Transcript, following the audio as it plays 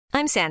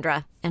I'm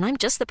Sandra, and I'm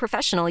just the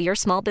professional your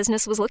small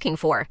business was looking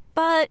for.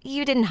 But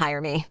you didn't hire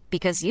me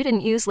because you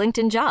didn't use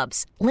LinkedIn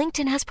Jobs.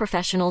 LinkedIn has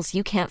professionals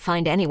you can't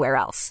find anywhere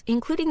else,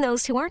 including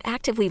those who aren't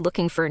actively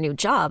looking for a new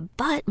job,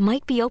 but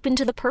might be open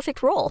to the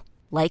perfect role,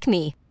 like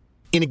me.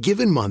 In a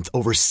given month,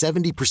 over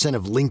 70%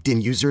 of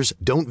LinkedIn users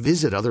don't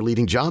visit other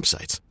leading job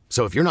sites.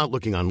 So if you're not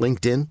looking on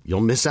LinkedIn,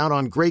 you'll miss out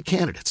on great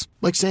candidates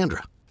like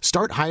Sandra.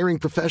 Start hiring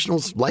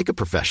professionals like a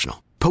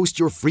professional. Post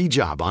your free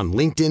job on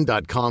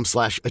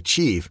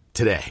linkedin.com/achieve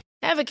today.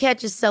 Ever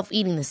catch yourself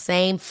eating the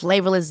same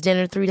flavorless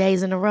dinner 3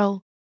 days in a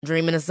row?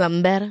 Dreaming of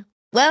something better?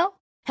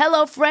 Well,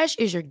 HelloFresh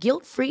is your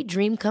guilt-free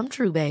dream come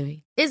true,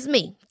 baby. It's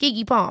me,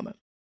 Keke Palmer.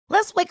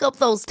 Let's wake up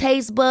those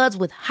taste buds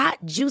with hot,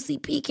 juicy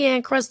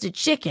pecan-crusted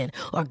chicken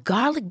or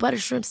garlic butter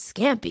shrimp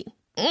scampi.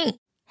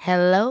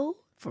 Hello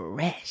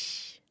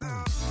Fresh.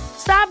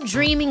 Stop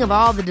dreaming of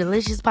all the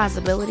delicious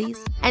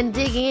possibilities and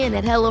dig in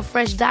at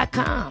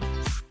HelloFresh.com.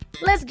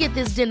 Let's get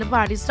this dinner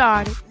party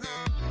started.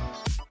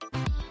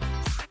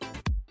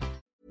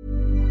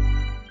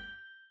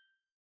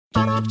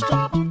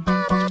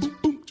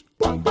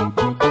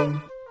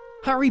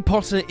 Harry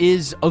Potter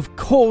is, of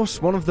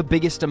course, one of the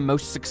biggest and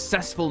most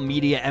successful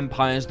media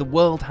empires the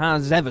world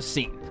has ever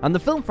seen, and the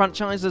film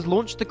franchise has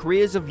launched the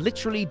careers of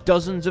literally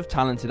dozens of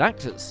talented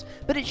actors.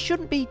 But it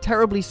shouldn't be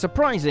terribly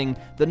surprising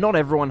that not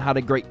everyone had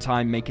a great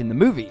time making the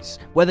movies,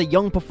 whether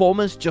young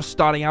performers just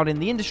starting out in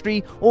the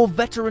industry or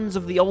veterans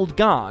of the old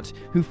guard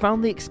who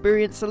found the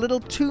experience a little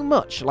too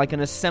much like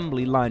an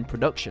assembly line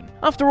production.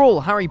 After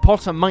all, Harry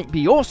Potter might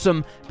be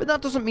awesome, but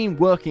that doesn't mean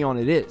working on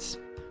it is.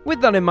 With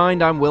that in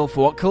mind, I'm Will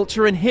for What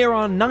Culture, and here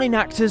are 9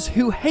 actors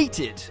who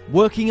hated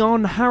working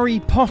on Harry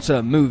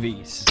Potter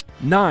movies.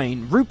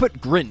 9. Rupert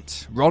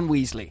Grint, Ron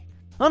Weasley.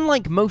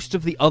 Unlike most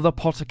of the other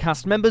Potter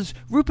cast members,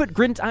 Rupert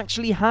Grint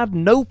actually had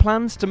no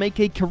plans to make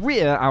a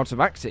career out of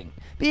acting.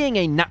 Being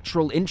a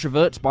natural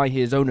introvert by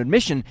his own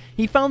admission,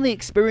 he found the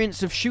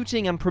experience of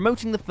shooting and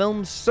promoting the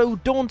films so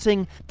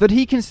daunting that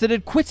he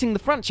considered quitting the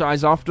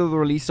franchise after the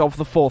release of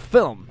the 4th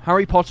film,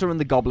 Harry Potter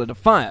and the Goblet of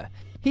Fire.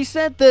 He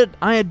said that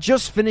I had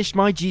just finished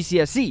my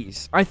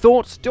GCSEs. I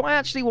thought, do I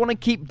actually want to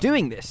keep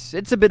doing this?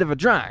 It's a bit of a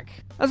drag.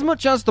 As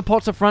much as the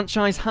Potter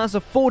franchise has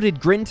afforded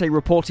Grint a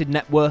reported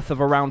net worth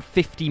of around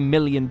 $50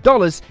 million,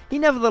 he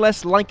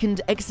nevertheless likened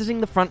exiting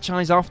the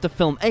franchise after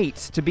film 8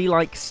 to be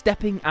like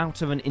stepping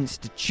out of an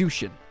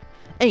institution.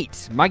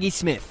 8. Maggie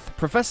Smith,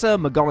 Professor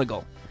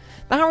McGonagall.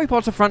 The Harry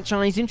Potter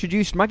franchise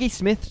introduced Maggie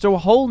Smith to a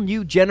whole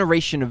new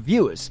generation of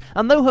viewers,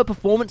 and though her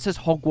performance as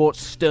Hogwarts'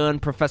 stern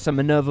Professor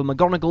Minerva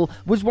McGonagall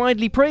was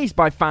widely praised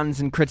by fans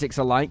and critics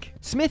alike,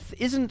 Smith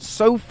isn't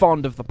so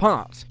fond of the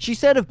part. She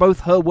said of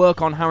both her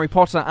work on Harry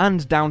Potter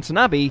and Downton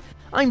Abbey,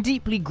 "I'm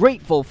deeply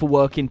grateful for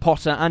work in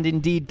Potter and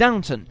indeed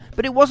Downton,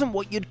 but it wasn't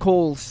what you'd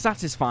call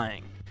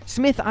satisfying."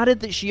 Smith added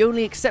that she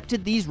only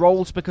accepted these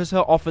roles because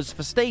her offers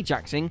for stage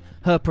acting,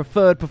 her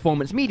preferred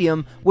performance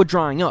medium, were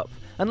drying up,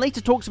 and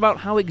later talks about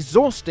how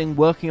exhausting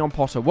working on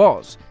Potter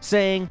was,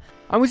 saying,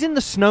 "I was in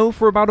the snow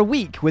for about a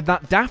week with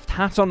that daft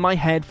hat on my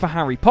head for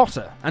Harry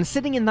Potter, and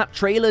sitting in that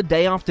trailer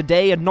day after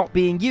day and not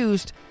being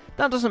used,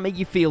 that doesn't make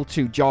you feel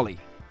too jolly."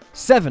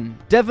 7.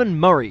 Devon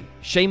Murray,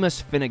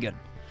 Seamus Finnegan.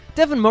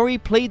 Devon Murray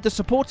played the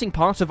supporting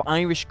part of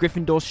Irish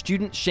Gryffindor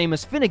student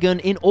Seamus Finnegan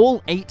in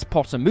all 8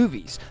 Potter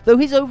movies, though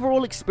his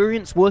overall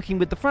experience working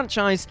with the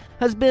franchise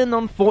has been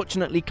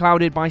unfortunately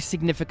clouded by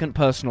significant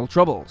personal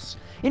troubles.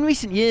 In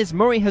recent years,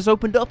 Murray has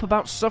opened up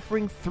about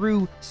suffering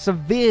through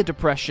severe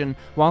depression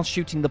while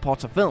shooting the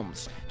Potter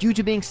films, due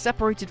to being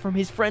separated from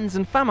his friends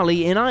and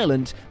family in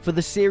Ireland for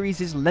the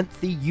series'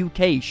 lengthy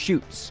UK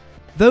shoots.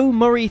 Though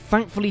Murray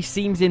thankfully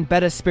seems in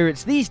better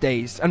spirits these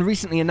days, and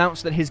recently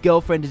announced that his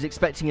girlfriend is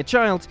expecting a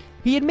child,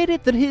 he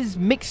admitted that his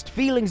mixed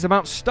feelings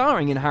about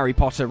starring in Harry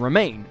Potter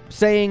remain,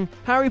 saying,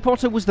 "Harry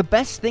Potter was the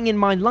best thing in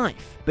my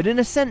life, but in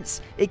a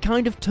sense, it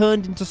kind of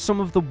turned into some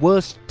of the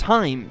worst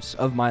times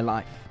of my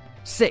life."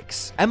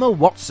 6. Emma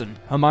Watson,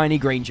 Hermione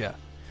Granger.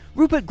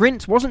 Rupert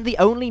Grint wasn't the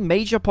only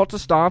major Potter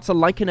star to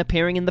liken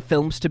appearing in the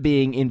films to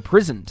being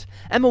imprisoned.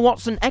 Emma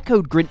Watson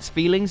echoed Grint's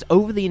feelings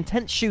over the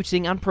intense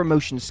shooting and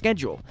promotion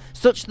schedule,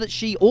 such that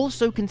she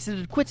also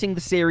considered quitting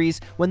the series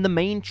when the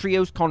main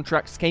trio's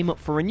contracts came up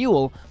for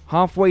renewal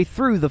halfway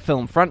through the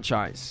film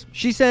franchise.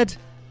 She said,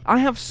 "I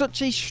have such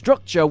a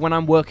structure when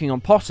I'm working on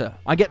Potter.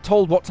 I get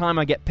told what time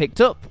I get picked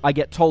up, I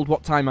get told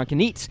what time I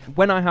can eat,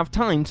 when I have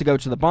time to go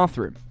to the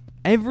bathroom.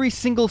 Every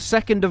single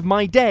second of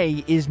my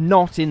day is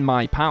not in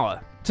my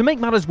power." To make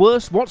matters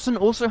worse, Watson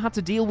also had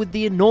to deal with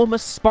the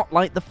enormous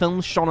spotlight the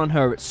films shone on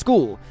her at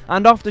school,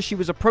 and after she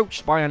was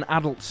approached by an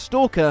adult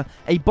stalker,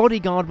 a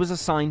bodyguard was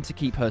assigned to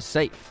keep her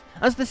safe.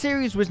 As the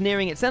series was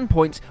nearing its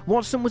endpoint,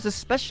 Watson was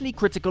especially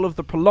critical of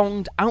the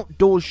prolonged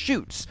outdoors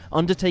shoots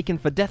undertaken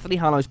for Deathly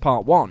Hallows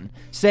Part 1,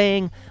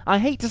 saying, "I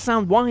hate to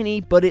sound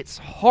whiny, but it's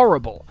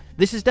horrible.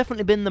 This has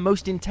definitely been the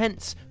most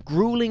intense,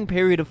 grueling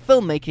period of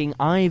filmmaking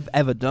I've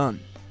ever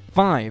done."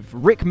 5.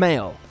 Rick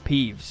Mayall,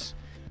 Peeves.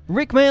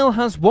 Rick Mayall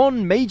has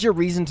one major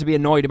reason to be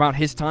annoyed about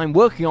his time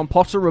working on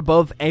Potter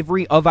above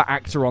every other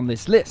actor on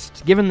this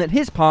list, given that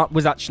his part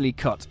was actually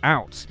cut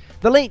out.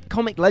 The late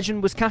comic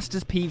legend was cast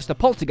as Peeves the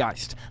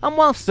Poltergeist, and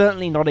while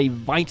certainly not a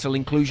vital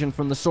inclusion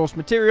from the source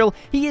material,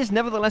 he is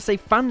nevertheless a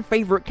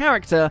fan-favourite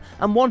character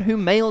and one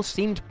whom Mayall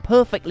seemed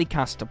perfectly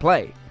cast to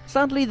play.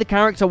 Sadly, the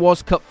character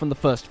was cut from the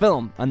first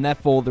film, and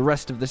therefore the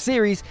rest of the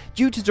series,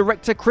 due to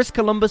director Chris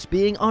Columbus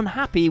being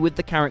unhappy with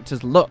the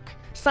character's look.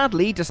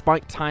 Sadly,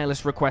 despite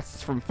tireless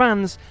requests from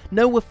fans,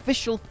 no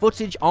official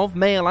footage of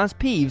Mayall as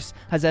Peeves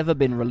has ever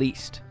been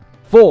released.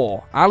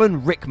 4.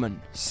 Alan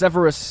Rickman,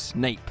 Severus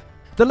Snape.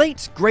 The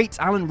late, great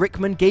Alan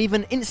Rickman gave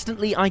an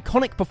instantly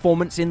iconic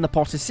performance in the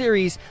Potter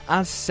series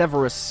as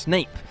Severus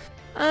Snape.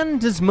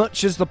 And as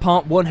much as the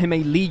part won him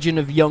a legion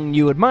of young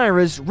new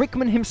admirers,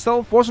 Rickman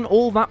himself wasn't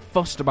all that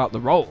fussed about the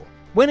role.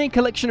 When a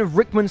collection of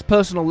Rickman's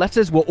personal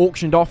letters were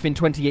auctioned off in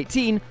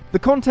 2018, the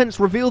contents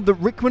revealed that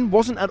Rickman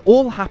wasn't at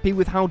all happy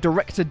with how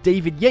director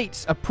David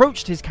Yates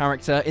approached his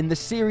character in the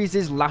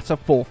series' latter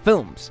 4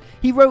 films.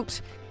 He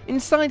wrote,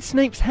 "Inside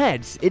Snape's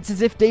head, it's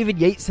as if David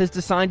Yates has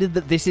decided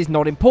that this is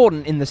not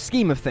important in the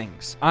scheme of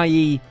things,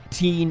 i.e.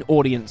 teen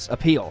audience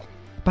appeal."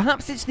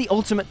 Perhaps it's the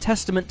ultimate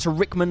testament to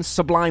Rickman's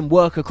sublime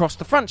work across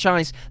the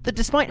franchise that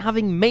despite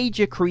having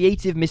major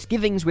creative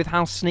misgivings with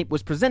how Snape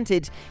was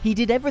presented, he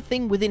did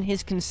everything within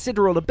his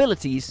considerable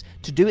abilities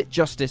to do it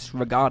justice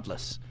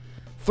regardless.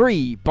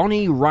 3.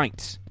 Bonnie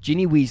Wright,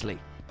 Ginny Weasley.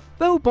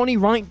 Though Bonnie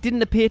Wright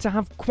didn't appear to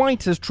have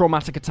quite as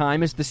traumatic a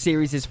time as the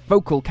series'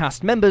 focal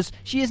cast members,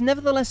 she has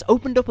nevertheless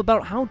opened up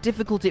about how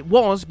difficult it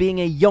was being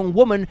a young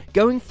woman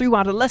going through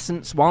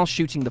adolescence while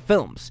shooting the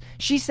films.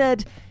 She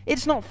said,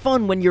 "It's not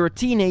fun when you're a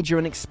teenager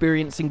and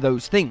experiencing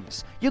those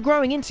things. You're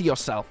growing into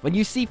yourself, and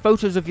you see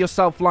photos of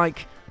yourself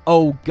like,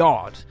 oh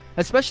god,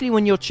 especially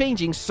when you're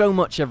changing so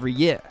much every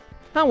year."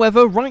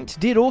 However, Wright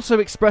did also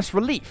express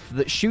relief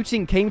that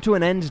shooting came to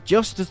an end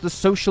just as the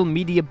social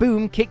media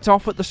boom kicked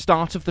off at the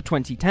start of the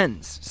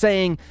 2010s,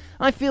 saying,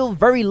 "I feel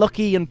very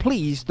lucky and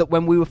pleased that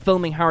when we were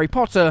filming Harry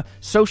Potter,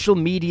 social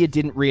media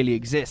didn't really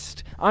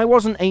exist. I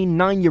wasn't a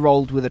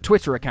 9-year-old with a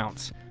Twitter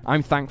account.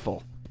 I'm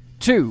thankful."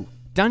 2.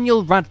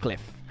 Daniel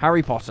Radcliffe,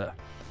 Harry Potter.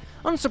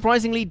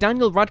 Unsurprisingly,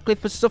 Daniel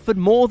Radcliffe has suffered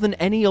more than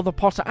any other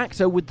Potter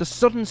actor with the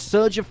sudden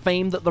surge of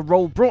fame that the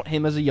role brought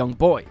him as a young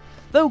boy.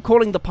 Though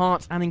calling the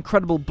part an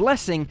incredible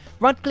blessing,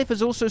 Radcliffe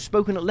has also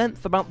spoken at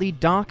length about the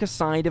darker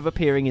side of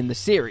appearing in the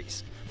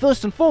series.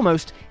 First and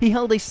foremost, he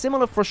held a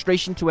similar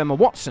frustration to Emma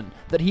Watson,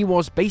 that he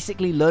was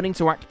basically learning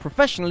to act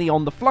professionally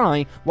on the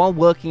fly while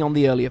working on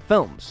the earlier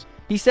films.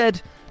 He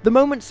said, "The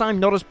moments I'm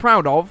not as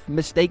proud of,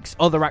 mistakes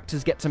other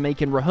actors get to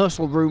make in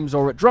rehearsal rooms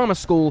or at drama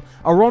school,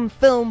 are on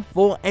film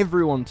for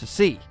everyone to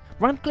see."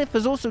 Radcliffe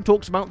has also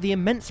talked about the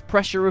immense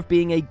pressure of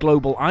being a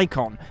global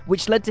icon,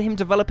 which led to him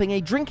developing a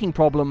drinking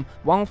problem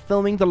while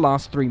filming the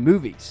last 3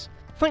 movies.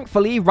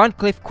 Thankfully,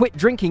 Radcliffe quit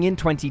drinking in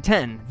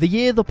 2010, the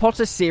year the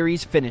Potter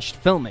series finished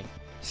filming.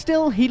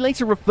 Still, he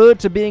later referred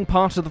to being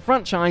part of the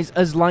franchise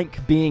as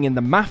like being in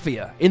the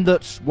Mafia, in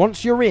that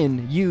once you're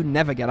in, you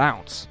never get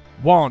out.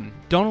 1.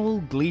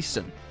 Donald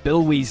Gleeson,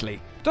 Bill Weasley.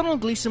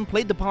 Donald Gleeson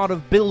played the part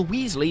of Bill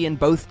Weasley in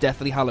both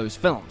Deathly Hallows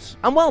films,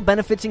 and while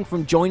benefiting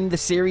from joining the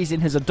series in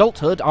his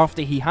adulthood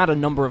after he had a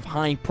number of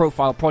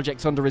high-profile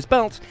projects under his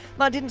belt,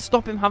 that didn't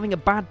stop him having a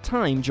bad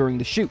time during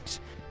the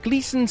shoot.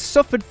 Gleeson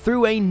suffered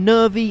through a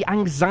nervy,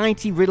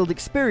 anxiety-riddled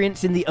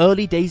experience in the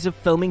early days of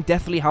filming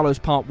Deathly Hallows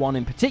Part 1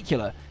 in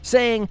particular,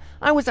 saying,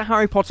 "I was a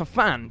Harry Potter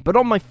fan, but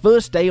on my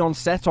first day on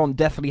set on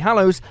Deathly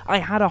Hallows, I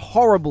had a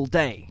horrible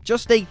day,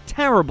 just a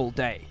terrible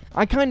day.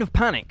 I kind of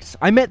panicked.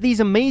 I met these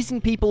amazing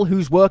people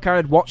whose work I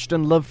had watched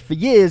and loved for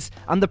years,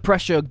 and the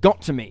pressure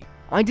got to me.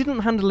 I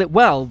didn't handle it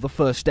well the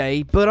first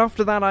day, but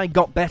after that I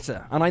got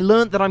better, and I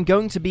learned that I'm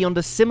going to be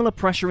under similar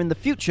pressure in the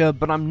future,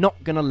 but I'm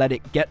not going to let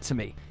it get to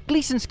me."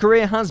 Gleeson's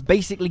career has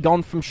basically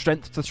gone from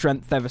strength to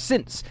strength ever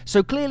since,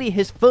 so clearly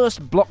his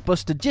first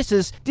blockbuster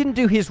jitters didn't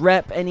do his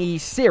rep any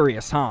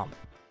serious harm.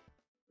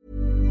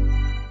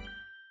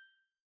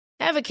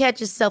 Ever catch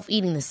yourself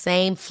eating the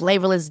same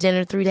flavorless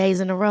dinner 3 days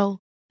in a row?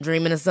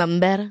 Dreaming of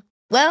something better?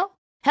 Well,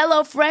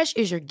 HelloFresh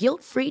is your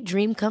guilt-free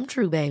dream come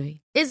true,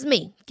 baby. It's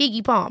me,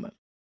 Keke Palmer.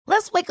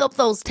 Let's wake up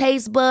those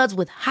taste buds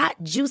with hot,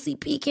 juicy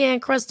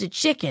pecan-crusted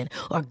chicken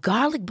or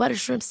garlic butter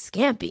shrimp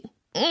scampi.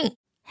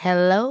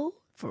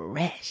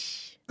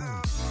 HelloFresh.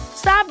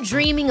 Stop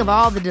dreaming of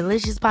all the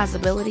delicious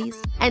possibilities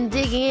and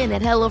dig in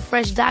at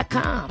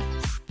HelloFresh.com.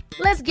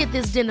 Let's get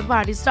this dinner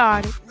party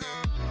started.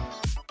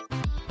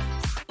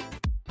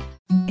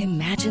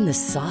 Imagine the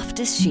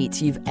softest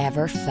sheets you've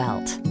ever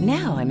felt.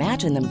 Now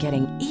imagine them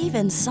getting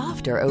even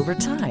softer over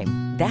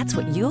time. That's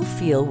what you'll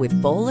feel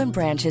with Boll &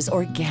 Branch's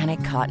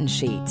organic cotton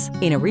sheets.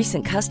 In a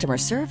recent customer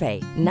survey,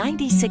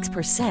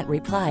 96%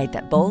 replied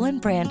that Boll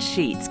 & Branch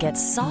sheets get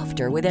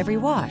softer with every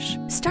wash.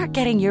 Start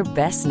getting your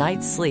best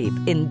night's sleep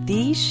in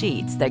these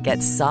sheets that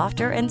get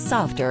softer and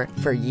softer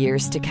for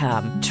years to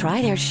come.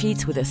 Try their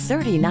sheets with a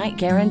 30-night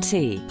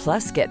guarantee.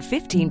 Plus, get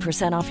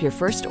 15% off your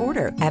first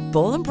order at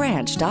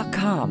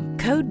bollandbranch.com.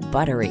 Code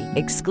BUTTERY.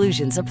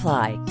 Exclusions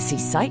apply. See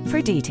site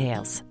for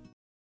details.